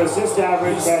 Her assist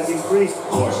average has increased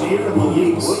each year in the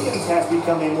league. Williams has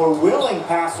become a more willing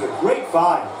passer. Great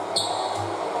find.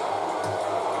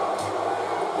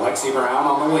 Lexi Brown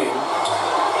on the wing.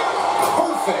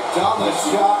 Perfect on the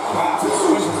shot. Wow,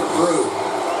 swishes it through.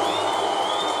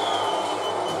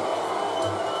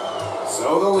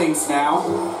 So the Lynx now.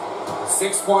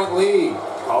 6-point lead.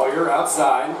 Collier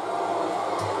outside.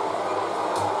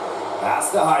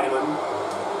 Pass to Heidemann.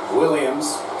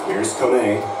 Williams. Here's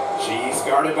Kone. She's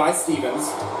guarded by Stevens.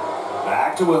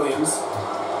 Back to Williams.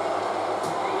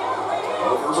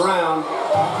 Over Brown.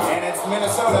 And it's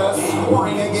Minnesota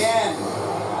scoring again.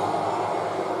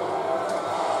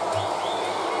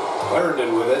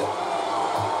 Clarendon with it.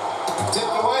 Tipped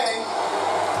away.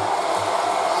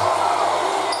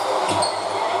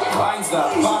 Finds the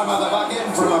bottom of the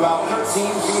bucket from about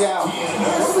 13 feet out.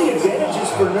 One of the advantages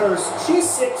for Nurse, she's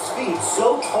 6 feet,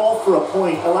 so tall for a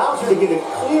point, allows her to get a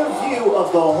clear view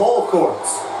of the whole court.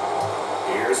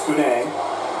 Here's Kune.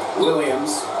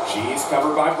 Williams, she's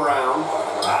covered by Brown.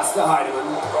 Pass to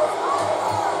Heidemann.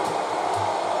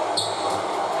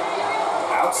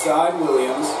 Outside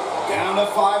Williams. Down to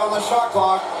 5 on the shot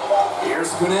clock.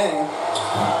 Here's Kune.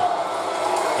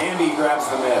 Hamby grabs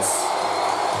the miss.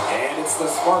 And it's the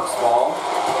Sparks ball.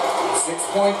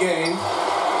 6-point game.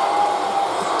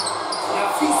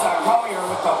 Nafisa Collier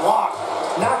with the block.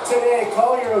 Not today.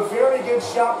 Collier, a very good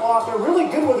shot blocker, really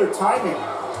good with her timing.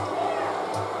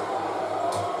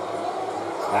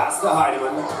 Pass to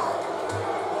Heidemann.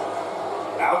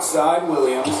 Outside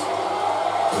Williams.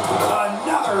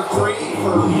 Another three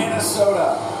for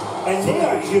Minnesota. And they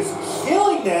are just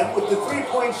killing them with the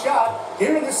three-point shot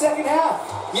here in the second half.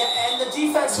 Yeah, and the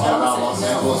defense knows it.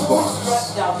 They're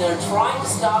stretched out there trying to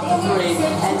stop the three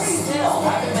and still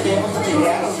haven't been able to do it.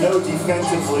 I don't know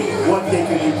defensively what they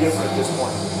can do different at this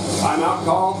point. Timeout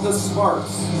called the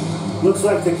Sparks. Looks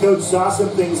like the coach saw some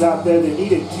things out there that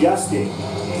need adjusting,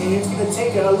 and it's going to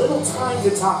take a little time to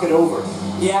talk it over.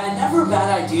 Yeah, and never a bad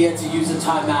idea to use a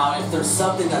timeout if there's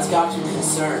something that's got you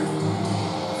concerned.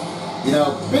 You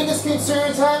know, biggest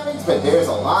concerns happens, but there's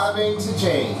a lot of things to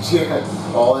change.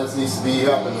 All this needs to be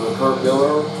up into the Kurt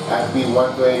Miller. That would be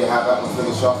one way to have that one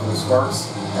finish off for the Sparks.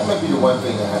 That might be the one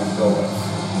thing that I have to go with.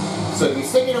 So if you're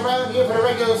sticking around here for the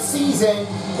regular season,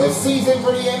 the season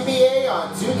for the NBA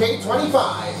on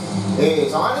 2K25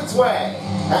 is on its way.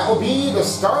 That will be the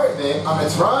start of it on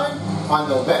its run on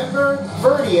November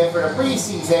 30th for the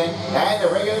preseason, and the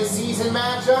regular season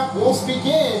matchup will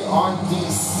begin on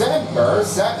December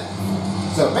 7th.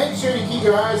 So make sure you keep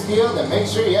your eyes peeled and make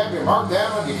sure you have your mark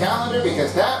down on your calendar,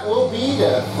 because that will be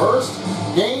the first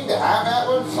game to have that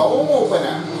one's home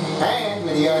opener. And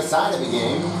with the other side of the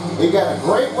game, we've got a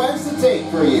great ones to take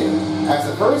for you, as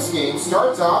the first game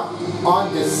starts off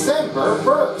on December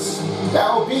 1st.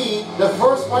 That will be the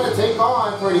first one to take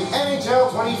on for the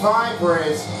NHL 25 for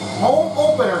its home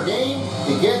opener game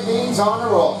to get things on the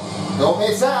roll. Don't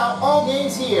miss out, all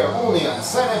games here only on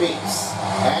Center Beats.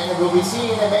 And if we'll be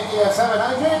seeing the making of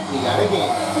 700, we got a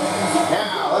game.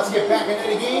 Now, let's get back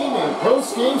into the game, and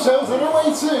post-game shows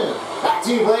underway soon. Back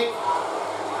to you, Blake.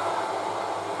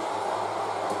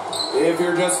 If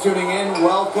you're just tuning in,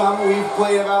 welcome. We've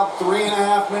played about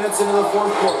 3.5 minutes into the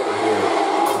fourth quarter here.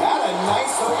 Had a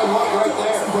nice open look right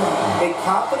there. A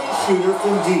confident shooter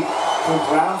from deep. When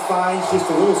Brown finds just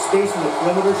a little space in the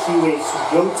perimeter, she wastes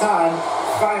no time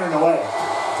firing away.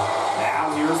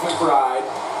 Now here's McBride.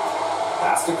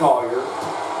 Pass to Collier.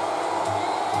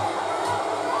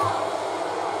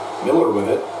 Miller with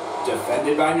it.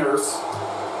 Defended by Nurse.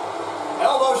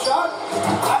 Elbow shot.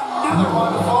 Another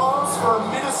one falls for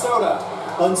Minnesota.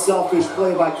 Unselfish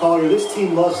play by Collier. This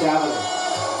team loves having her.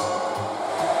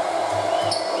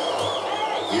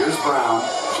 Here's Brown.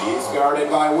 She's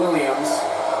guarded by Williams.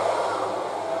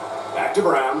 Back to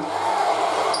Brown.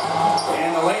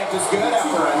 And the layup is good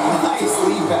after a nice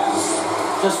lead pass.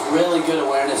 Just really good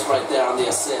awareness right there on the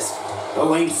assist. The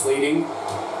Lynx leading.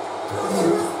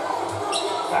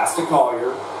 Pass to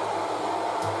Collier.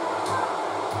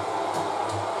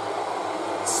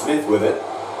 Smith with it.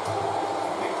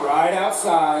 McBride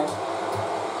outside.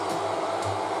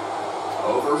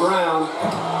 Over Brown.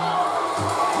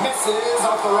 Misses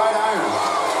off the right iron.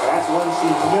 That's one she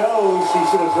knows she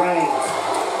should have drained.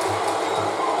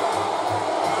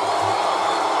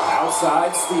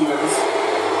 Outside Stevens.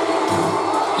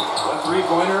 A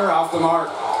three-pointer off the mark.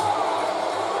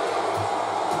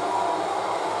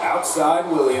 Outside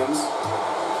Williams.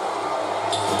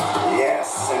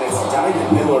 Yes, and it's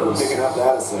Diamond Miller picking up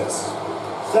that assist.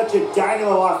 Such a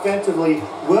dynamo offensively.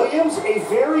 Williams, a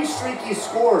very streaky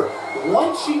scorer.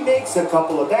 Once she makes a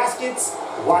couple of baskets,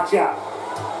 watch out.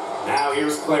 Now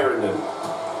here's Clarendon.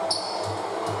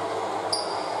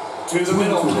 To the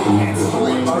middle. And 2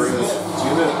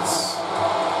 minutes.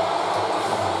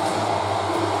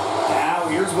 now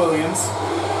here's Williams.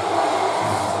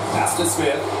 Pass to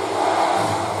Smith.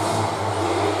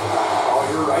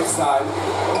 Collier right side.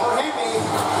 Over Hamby.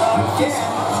 Again.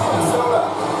 Minnesota.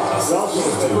 Well,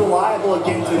 she's reliable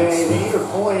again today. They need her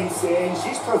points, and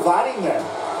she's providing them.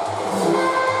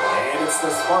 And it's the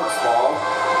Sparks ball.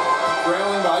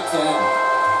 Trailing by 10.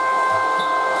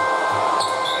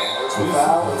 And there's the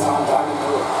foul. It's on Diamond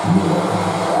Miller.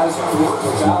 That is her fourth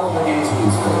foul of the game.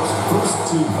 First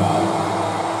team foul.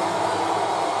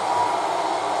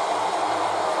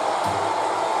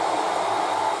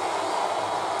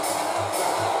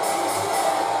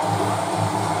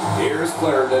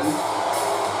 Clarendon.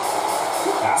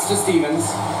 Pass to Stevens.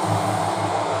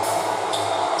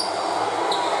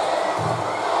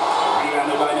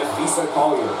 Rebounded by Nafisa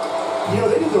Collier. You know,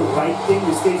 they did the right thing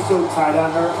to stay so tight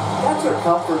on her. That's her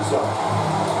comfort zone.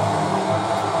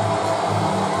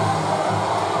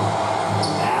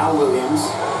 Now Williams.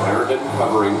 Clarendon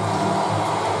covering.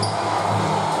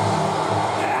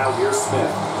 Now here's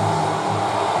Smith.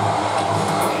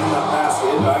 In the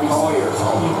basket by Collier.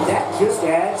 That just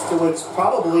adds to what's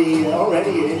probably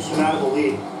already an insurmountable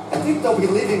lead. I think they'll be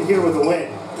leaving here with a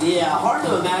win. Yeah, hard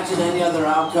to imagine any other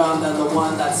outcome than the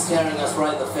one that's staring us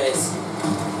right in the face.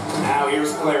 Now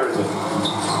here's Clarendon.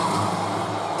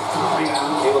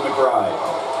 Rebound, Kayla McBride.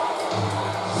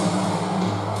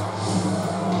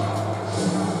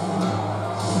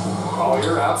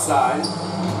 Collier outside.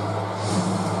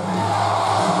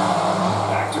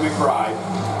 Back to McBride.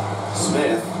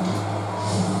 Smith.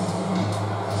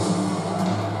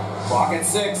 Clock at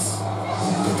 6.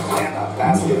 And a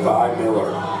basket by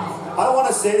Miller. I don't want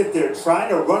to say that they're trying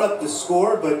to run up the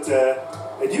score, but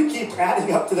they do keep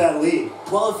adding up to that lead.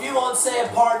 Well, if you won't say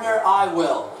it, partner, I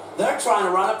will. They're trying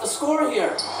to run up the score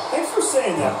here. Thanks for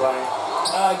saying that, Brian.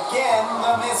 Again,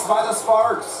 the miss by the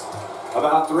Sparks.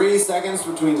 About 3 seconds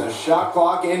between the shot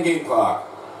clock and game clock.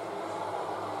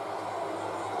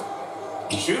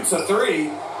 Shoots a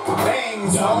 3.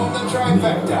 Bangs home the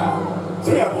trifecta.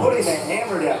 They are putting the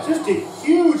hammer down. Just a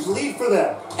huge lead for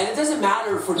them. And it doesn't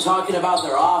matter if we're talking about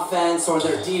their offense or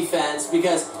their defense,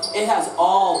 because it has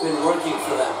all been working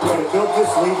for them. Yeah, to build this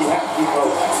lead, you have to keep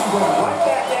going. Right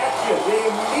back at you. They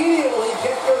immediately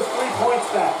get those 3 points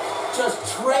back. Just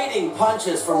trading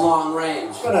punches from long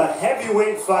range. It's been a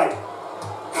heavyweight fight.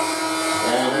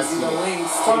 And that's The Lynx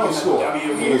final taking score. the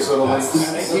W here. Minnesota Lynx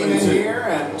And they came in here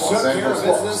and Los took care of Angeles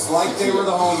business Sparks. like they were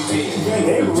the home team.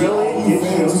 They really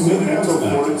get those mental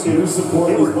fortitude.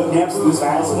 They were never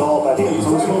razzed at all by the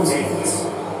opposing fans.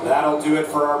 That'll do it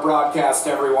for our broadcast,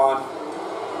 everyone.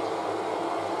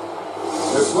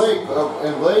 There's Blake,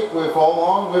 and Blake with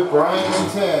along with Brian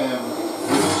and Tim.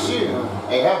 We wish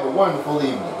you have a wonderful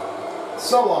evening.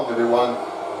 So long, everyone.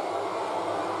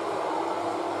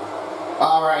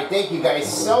 All right, thank you guys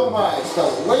so much. The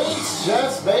Lynx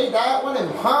just made that one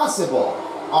impossible.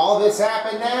 All this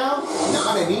happened now,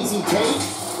 not an easy take,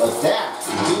 but that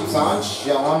keeps on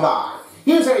showing by.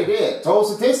 Here's what I did, total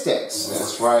statistics.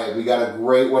 That's right, we got a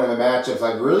great one of the matchups.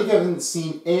 I really haven't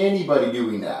seen anybody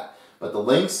doing that, but the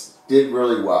Lynx did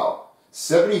really well.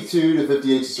 72-58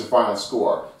 is your final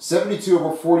score. 72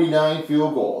 over 49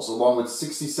 field goals, along with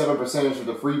 67% of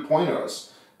the three-pointers.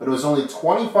 But it was only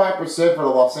 25% for the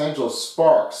Los Angeles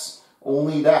Sparks.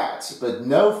 Only that. But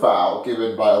no foul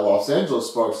given by the Los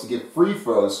Angeles Sparks to get free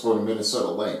throws for the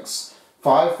Minnesota Lynx.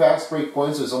 5 fast break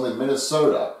points was only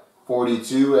Minnesota.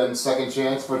 42 and second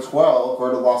chance for 12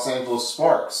 for the Los Angeles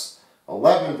Sparks.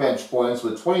 11 bench points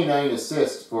with 29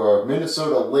 assists for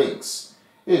Minnesota Lynx.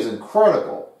 It is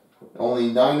incredible.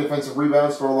 Only 9 defensive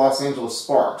rebounds for the Los Angeles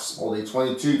Sparks. Only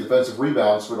 22 defensive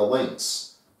rebounds for the Lynx.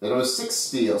 Then it was 6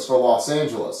 steals for Los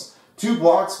Angeles. 2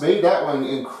 blocks made that one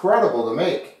incredible to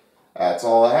make. That's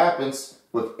all that happens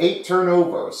with 8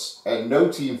 turnovers and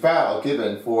no team foul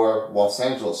given for Los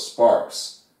Angeles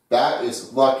Sparks. That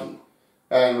is lucky.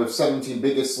 And with 17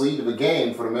 biggest lead of the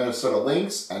game for the Minnesota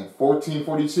Lynx and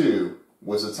 14:42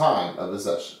 was the time of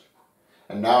possession.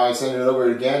 And now I send it over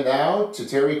again now to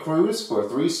Terry Crews for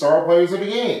 3 star players of the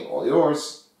game. All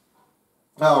yours.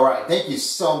 All right, thank you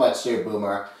so much, dear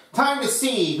Boomer. Time to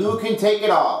see who can take it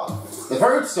all. The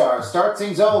first star starts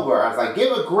things over as I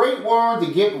give a great warning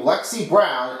to give Lexi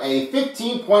Brown a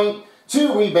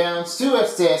 15.2 rebounds, 2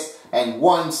 assists, and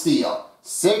 1 steal.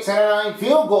 6 out of 9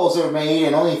 field goals are made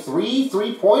and only 3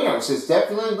 three-pointers is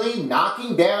definitely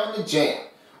knocking down the jam.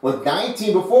 With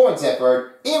 19 performance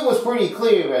effort, it was pretty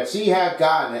clear that she had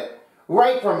gotten it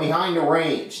right from behind the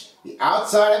range. The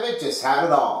outside of it just had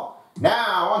it all.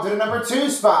 Now, on to the number 2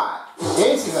 spot.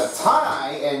 This is a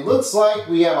tie, and looks like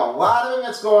we have a lot of them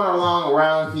that's going along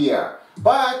around here.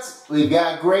 But we've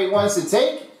got great ones to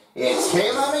take. It's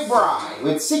Kayla McBride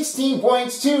with 16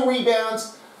 points, 2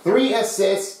 rebounds, 3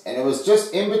 assists, and it was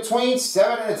just in between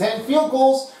 7 out of 10 field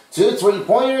goals, 2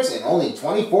 three-pointers, and only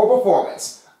 24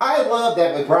 performance. I love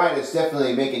that McBride is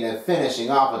definitely making a finishing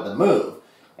off of the move.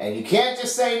 And you can't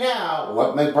just say now,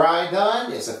 what McBride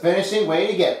done is a finishing way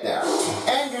to get there.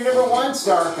 And your number 1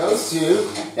 star goes to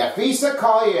Nafisa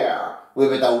Collier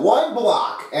with the 1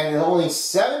 block and only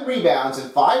 7 rebounds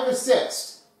and 5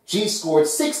 assists. She scored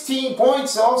 16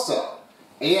 points also.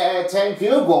 8 out of 10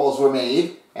 field goals were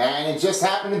made, and it just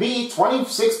happened to be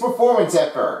 26 performance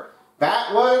effort.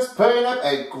 That was putting up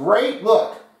a great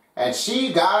look, and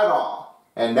she got it all.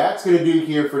 And that's going to do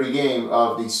here for the game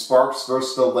of the Sparks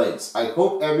versus the Lynx. I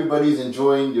hope everybody's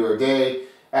enjoying your day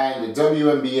and the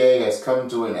WNBA has come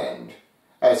to an end.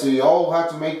 And so you all have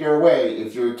to make your way.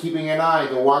 If you're keeping an eye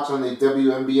to watch on the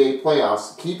WNBA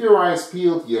playoffs, keep your eyes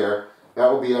peeled here.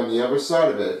 That will be on the other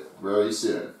side of it very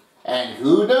soon. And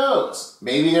who knows,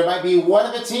 maybe there might be one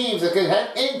of the teams that could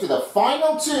head into the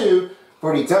final two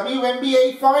for the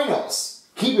WNBA finals.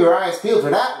 Keep your eyes peeled for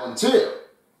that one too.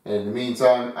 In the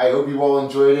meantime, I hope you all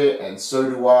enjoyed it, and so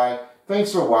do I.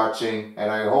 Thanks for watching,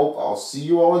 and I hope I'll see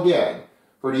you all again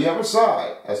for the other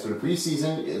side, as the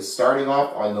preseason is starting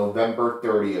off on November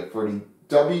 30th for the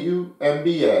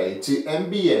WNBA to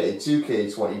NBA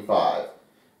 2K25.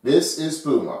 This is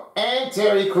Boomer and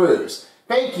Terry Crews.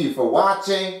 Thank you for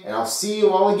watching, and I'll see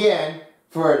you all again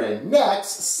for the next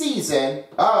season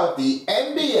of the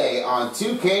NBA on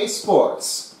 2K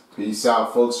Sports. Peace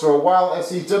out, folks, for a while as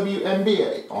the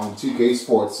WNBA on 2K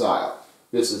Sports side.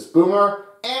 This is Boomer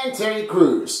and Terry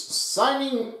Crews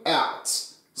signing out.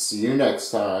 See you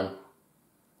next time.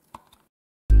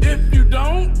 If you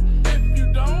don't,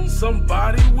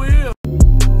 somebody will.